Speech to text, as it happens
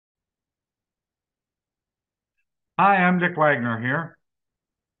Hi, I'm Dick Wagner here.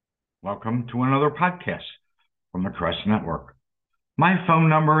 Welcome to another podcast from the Crest Network. My phone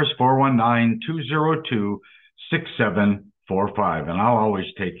number is 419-202-6745, and I'll always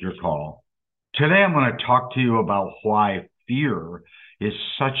take your call. Today, I'm going to talk to you about why fear is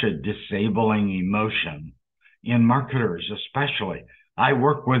such a disabling emotion in marketers, especially. I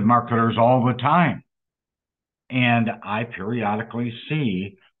work with marketers all the time, and I periodically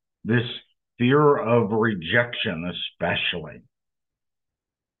see this fear of rejection, especially.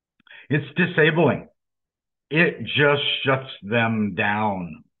 It's disabling. It just shuts them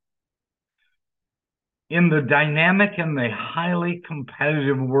down. In the dynamic and the highly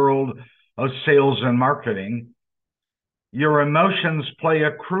competitive world of sales and marketing, your emotions play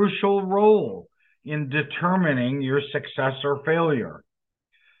a crucial role in determining your success or failure.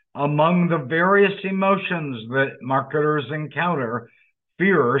 Among the various emotions that marketers encounter,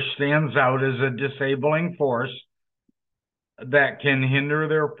 fear stands out as a disabling force that can hinder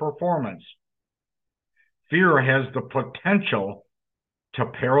their performance. Fear has the potential to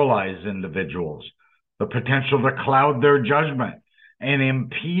paralyze individuals, the potential to cloud their judgment and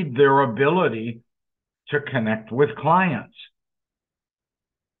impede their ability to connect with clients.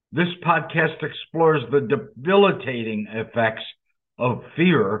 This podcast explores the debilitating effects of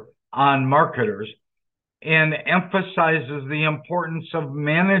fear on marketers and emphasizes the importance of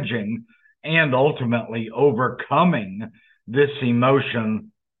managing and ultimately overcoming this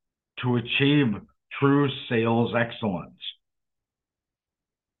emotion to achieve true sales excellence.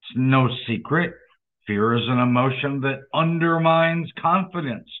 It's no secret, fear is an emotion that undermines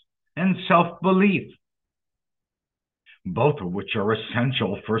confidence and self-belief, both of which are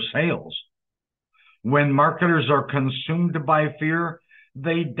essential for sales. When marketers are consumed by fear,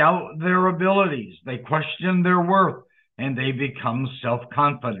 they doubt their abilities, they question their worth, and they become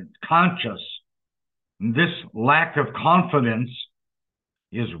self-confident, conscious. This lack of confidence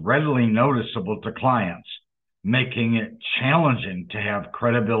is readily noticeable to clients, making it challenging to have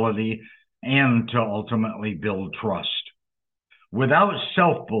credibility and to ultimately build trust. Without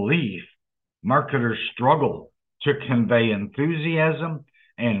self-belief, marketers struggle to convey enthusiasm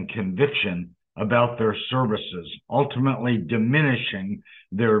and conviction about their services, ultimately diminishing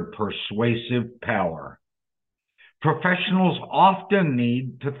their persuasive power. Professionals often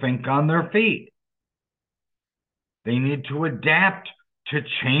need to think on their feet. They need to adapt to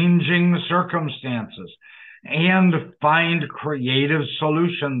changing circumstances and find creative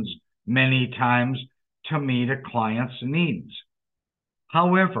solutions many times to meet a client's needs.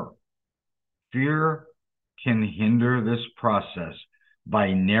 However, fear can hinder this process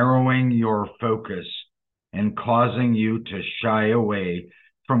by narrowing your focus and causing you to shy away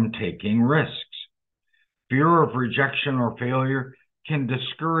from taking risks. Fear of rejection or failure can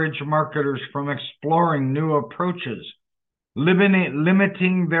discourage marketers from exploring new approaches,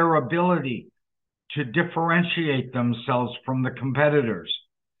 limiting their ability to differentiate themselves from the competitors.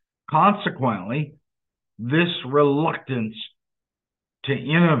 Consequently, this reluctance to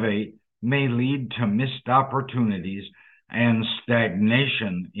innovate may lead to missed opportunities and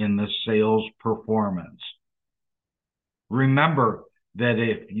stagnation in the sales performance. Remember that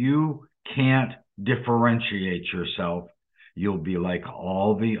if you can't differentiate yourself, you'll be like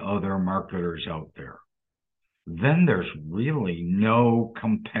all the other marketers out there. Then there's really no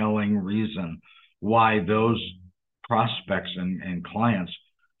compelling reason why those prospects and clients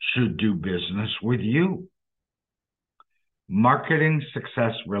should do business with you. Marketing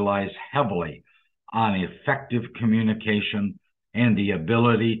success relies heavily on effective communication and the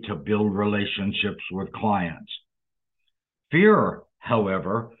ability to build relationships with clients. Fear,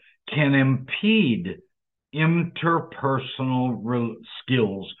 however, can impede interpersonal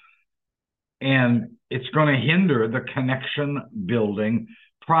skills, and it's going to hinder the connection building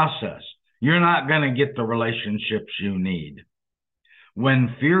process. You're not going to get the relationships you need.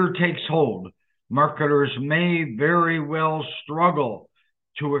 When fear takes hold, marketers may very well struggle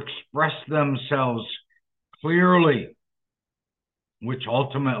to express themselves clearly, which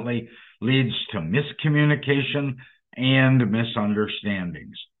ultimately leads to miscommunication and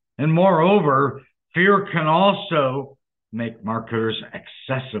misunderstandings. And moreover, fear can also make marketers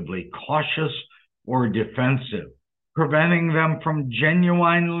excessively cautious or defensive, preventing them from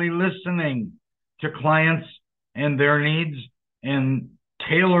genuinely listening to clients and their needs and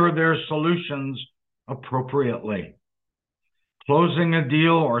tailor their solutions appropriately. Closing a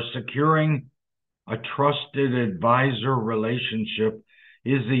deal or securing a trusted advisor relationship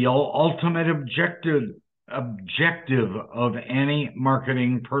is the ultimate objective of any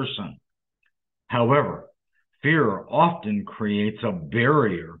marketing person. However, fear often creates a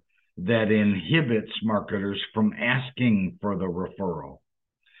barrier that inhibits marketers from asking for the referral.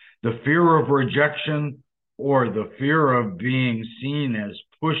 The fear of rejection or the fear of being seen as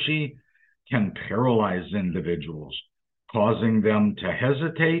pushy can paralyze individuals, causing them to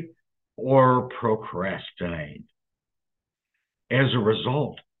hesitate or procrastinate. As a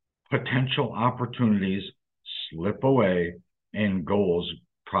result, potential opportunities slip away and goals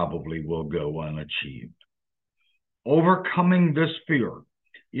probably will go unachieved. Overcoming this fear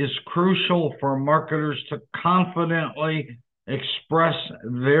is crucial for marketers to confidently express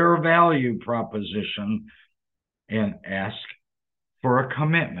their value proposition and ask for a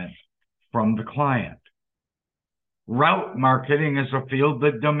commitment from the client. Route marketing is a field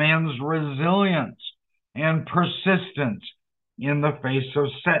that demands resilience and persistence in the face of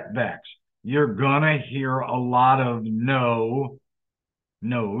setbacks. You're going to hear a lot of no's.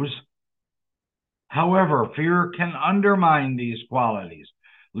 However, fear can undermine these qualities,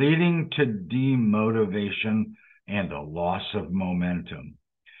 leading to demotivation and a loss of momentum.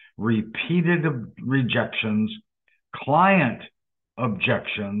 Repeated rejections, client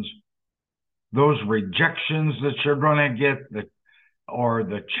objections, those rejections that you're going to get, or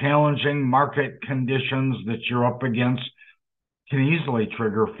the challenging market conditions that you're up against can easily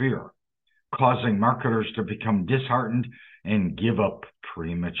trigger fear, causing marketers to become disheartened and give up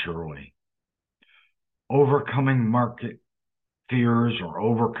prematurely. Overcoming market fears or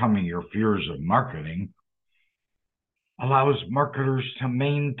overcoming your fears of marketing allows marketers to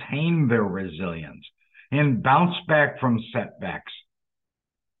maintain their resilience and bounce back from setbacks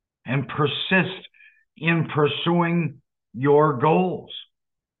and persist in pursuing your goals.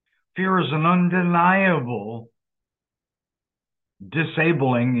 Fear is an undeniable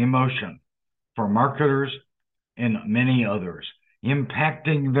disabling emotion for marketers and many others,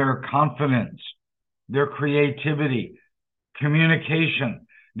 impacting their confidence, their creativity, communication,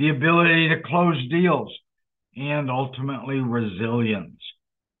 the ability to close deals, and ultimately resilience.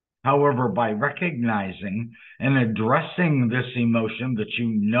 However, by recognizing and addressing this emotion that you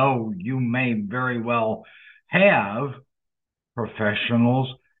know you may very well have,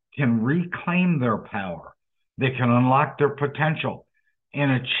 professionals can reclaim their power. They can unlock their potential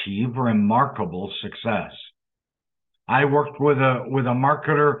and achieve remarkable success. I worked with a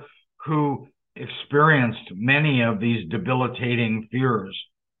marketer who experienced many of these debilitating fears,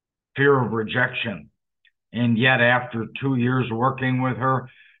 fear of rejection. And yet after 2 years working with her,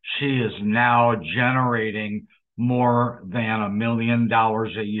 she is now generating more than $1 million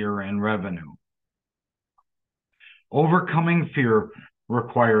a year in revenue. Overcoming fear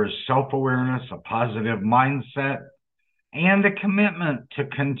requires self-awareness, a positive mindset, and a commitment to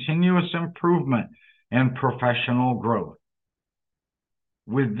continuous improvement and professional growth.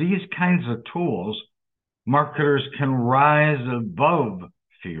 With these kinds of tools, marketers can rise above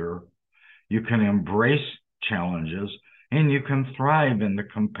fear. You can embrace challenges, and you can thrive in the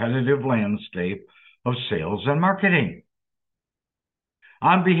competitive landscape of sales and marketing.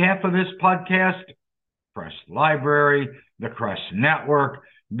 On behalf of this podcast, Crest Library, the Crest Network,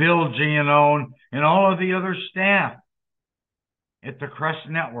 Bill Giannone, and all of the other staff at the Crest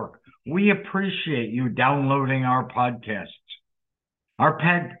Network, we appreciate you downloading our podcasts. Our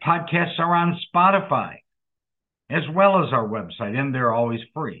podcasts are on Spotify, as well as our website, and they're always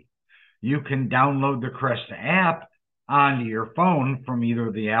free. You can download the Crest app onto your phone from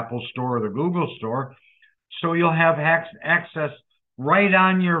either the Apple Store or the Google Store, so you'll have access right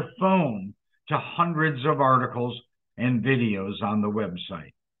on your phone to hundreds of articles and videos on the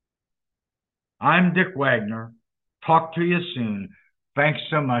website. I'm Dick Wagner. Talk to you soon. Thanks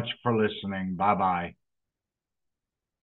so much for listening. Bye-bye.